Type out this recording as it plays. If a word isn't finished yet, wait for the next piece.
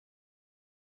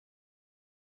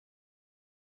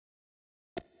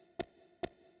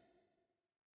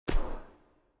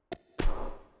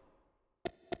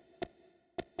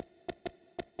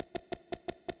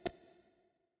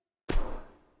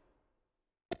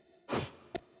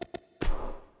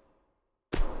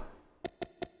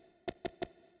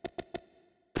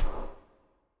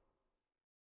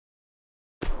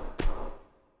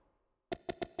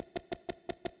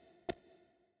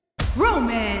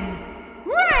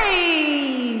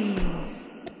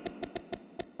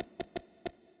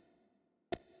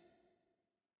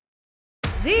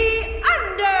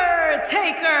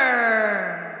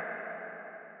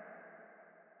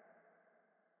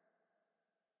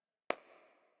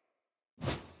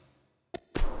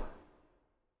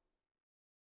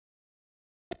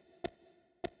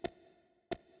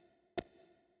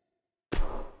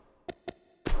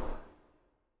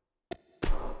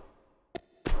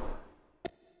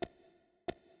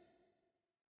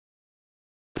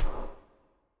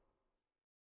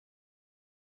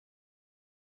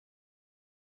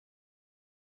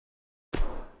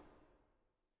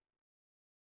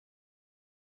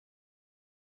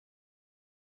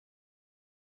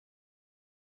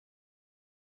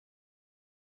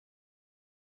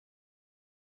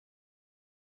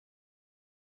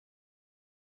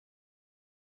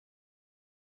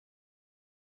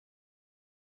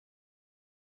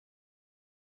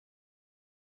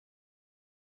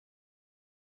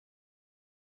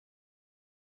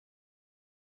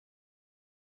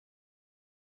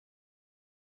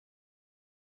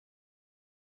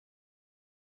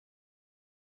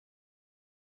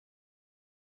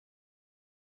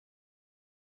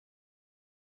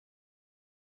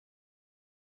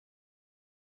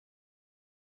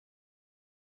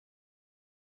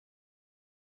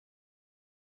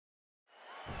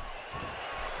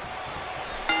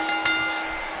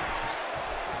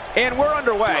And we're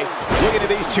underway. Looking at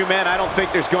these two men, I don't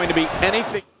think there's going to be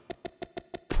anything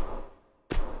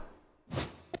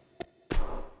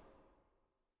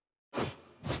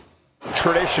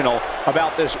traditional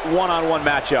about this one-on-one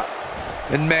matchup.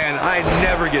 And man, I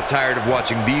never get tired of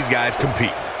watching these guys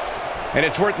compete. And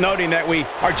it's worth noting that we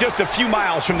are just a few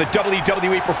miles from the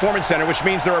WWE Performance Center, which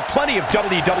means there are plenty of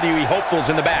WWE hopefuls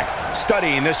in the back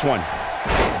studying this one.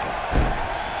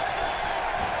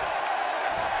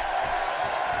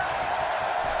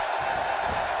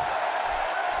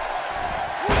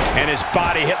 And his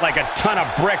body hit like a ton of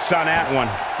bricks on that one.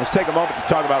 Let's take a moment to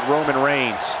talk about Roman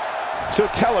Reigns. So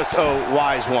tell us, oh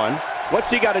wise one, what's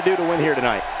he got to do to win here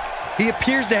tonight? He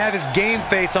appears to have his game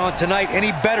face on tonight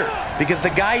any better because the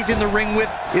guy he's in the ring with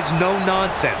is no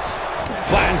nonsense.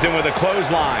 Flattens him with a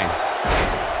clothesline.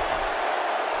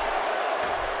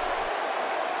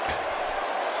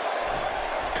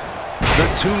 The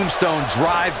tombstone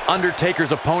drives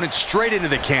Undertaker's opponent straight into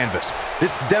the canvas.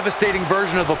 This devastating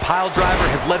version of a pile driver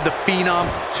has led the Phenom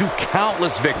to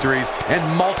countless victories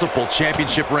and multiple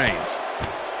championship reigns.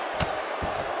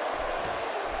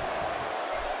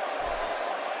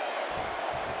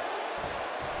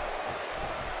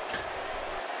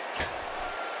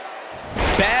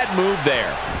 Bad move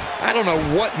there. I don't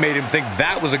know what made him think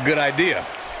that was a good idea.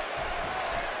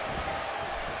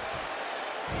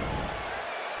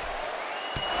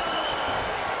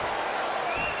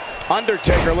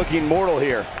 Undertaker looking mortal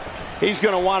here. He's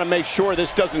going to want to make sure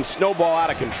this doesn't snowball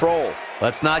out of control.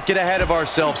 Let's not get ahead of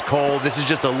ourselves, Cole. This is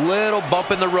just a little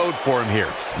bump in the road for him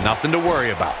here. Nothing to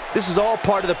worry about. This is all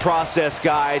part of the process,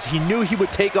 guys. He knew he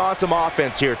would take on some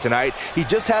offense here tonight. He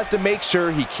just has to make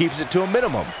sure he keeps it to a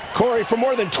minimum. Corey, for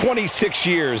more than 26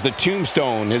 years, the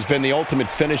tombstone has been the ultimate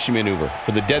finishing maneuver.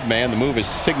 For the dead man, the move has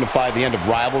signified the end of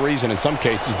rivalries and in some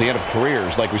cases the end of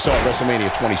careers, like we saw at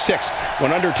Wrestlemania 26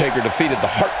 when Undertaker defeated the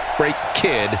Heartbreak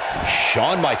Kid,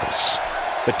 Shawn Michaels.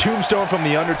 The tombstone from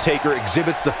The Undertaker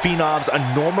exhibits the Phenom's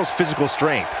enormous physical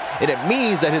strength, and it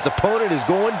means that his opponent is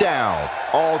going down,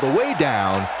 all the way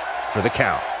down, for the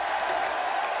count.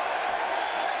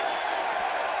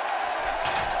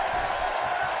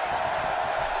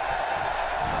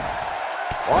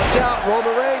 Watch out,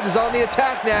 Roman Reigns is on the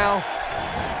attack now.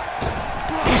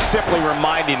 He's simply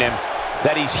reminding him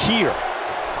that he's here.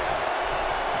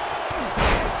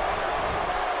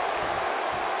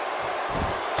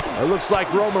 It looks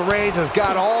like Roman Reigns has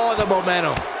got all the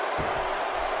momentum.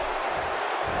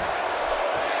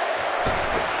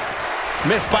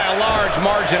 Missed by a large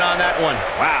margin on that one.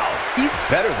 Wow, he's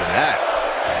better than that.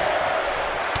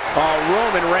 Oh,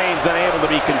 Roman Reigns unable to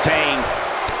be contained.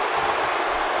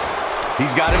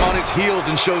 He's got him on his heels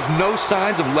and shows no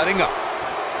signs of letting up.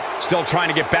 Still trying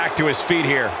to get back to his feet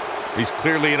here. He's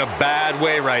clearly in a bad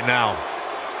way right now.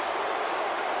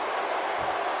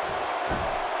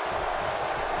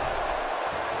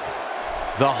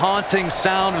 The haunting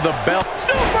sound of the bell.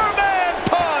 Superman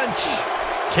punch!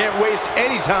 Can't waste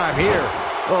any time here.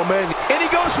 Oh, man. And he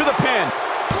goes for the pin.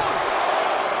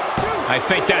 I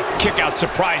think that kick out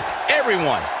surprised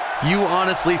everyone. You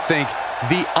honestly think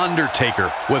The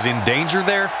Undertaker was in danger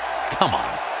there? Come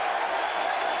on.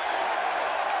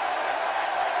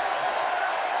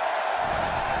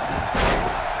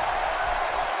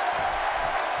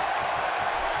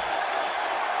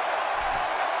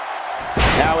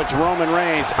 Now it's Roman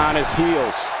Reigns on his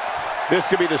heels. This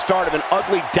could be the start of an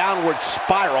ugly downward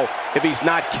spiral if he's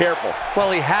not careful. Well,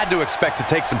 he had to expect to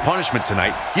take some punishment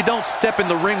tonight. You don't step in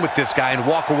the ring with this guy and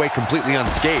walk away completely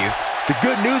unscathed. The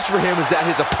good news for him is that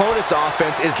his opponent's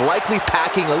offense is likely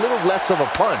packing a little less of a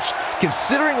punch,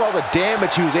 considering all the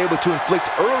damage he was able to inflict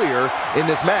earlier in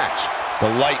this match.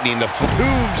 The lightning, the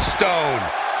tombstone.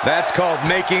 That's called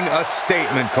making a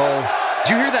statement, Cole.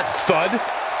 Did you hear that thud?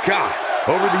 God,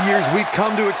 over the years, we've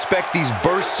come to expect these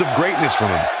bursts of greatness from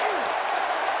him.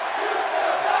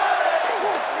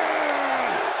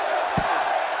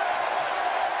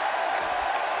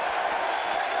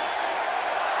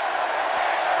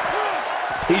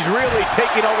 He's really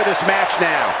taking over this match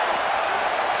now.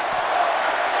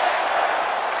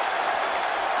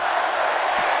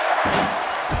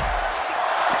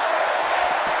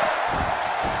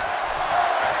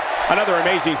 Another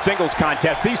amazing singles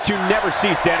contest. These two never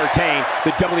cease to entertain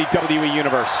the WWE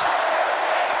Universe.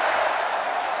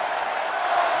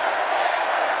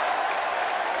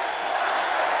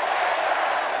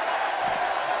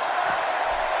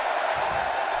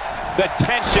 The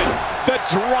tension, the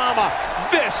drama.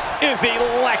 This is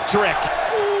electric.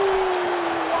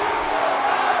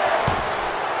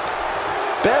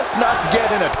 Best not to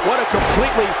get in it. What a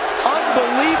completely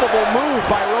unbelievable move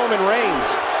by Roman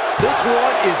Reigns. This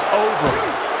one is over.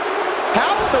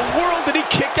 How in the world did he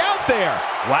kick out there?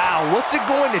 Wow, what's it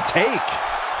going to take?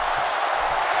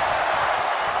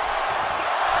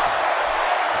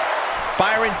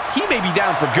 Byron, he may be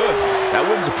down for good. That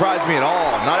wouldn't surprise me at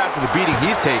all, not after the beating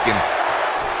he's taken.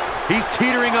 He's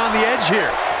teetering on the edge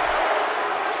here.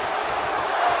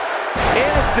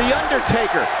 And it's the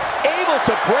Undertaker, able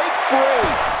to break free.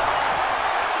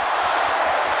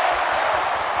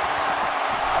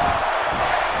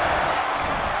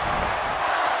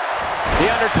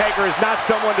 The Undertaker is not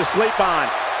someone to sleep on.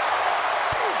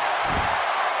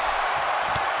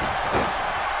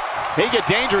 They get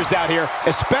dangerous out here,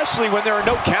 especially when there are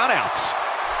no countouts.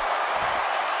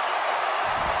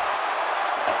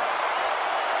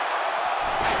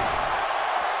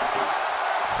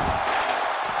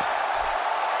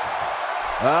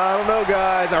 I don't know,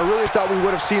 guys. I really thought we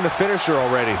would have seen the finisher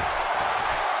already.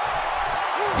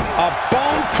 A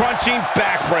bone-crunching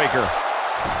backbreaker.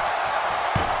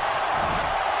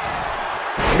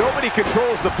 Nobody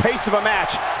controls the pace of a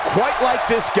match quite like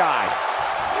this guy.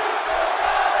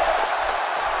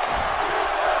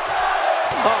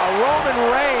 Roman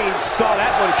Reigns saw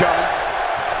that one coming.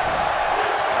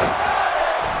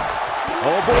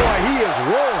 Oh boy, he is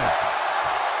rolling.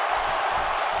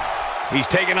 He's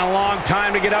taking a long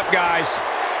time to get up, guys.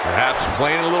 Perhaps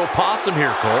playing a little possum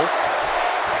here, Cole.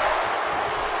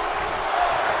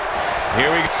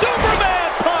 Here we go. Superman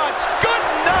punch! Good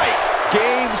night!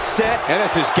 Game, set, And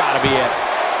this has got to be it.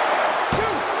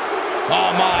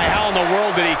 Oh my, how in the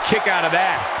world did he kick out of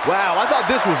that? wow, I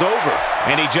thought this was over.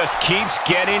 And he just keeps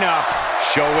getting up.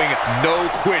 Showing no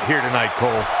quit here tonight,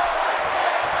 Cole.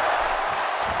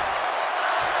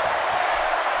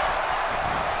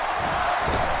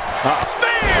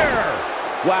 Spear!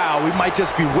 Wow, we might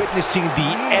just be witnessing the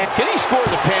end. Can he score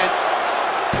the pin?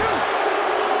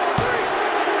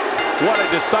 What a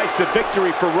decisive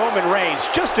victory for Roman Reigns.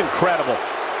 Just incredible.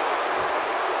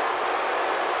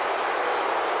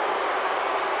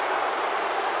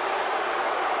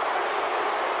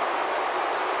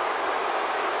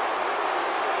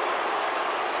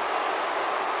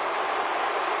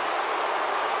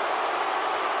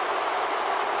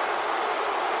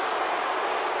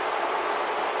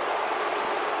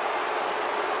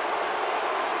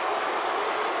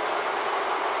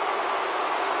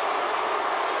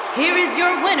 Here is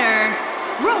your winner,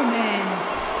 Roman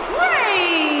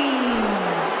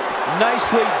Reigns.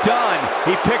 Nicely done.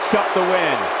 He picks up the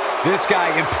win. This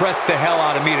guy impressed the hell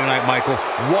out of me tonight, Michael.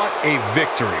 What a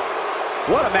victory.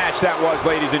 What a match that was,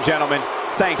 ladies and gentlemen.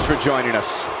 Thanks for joining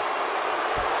us.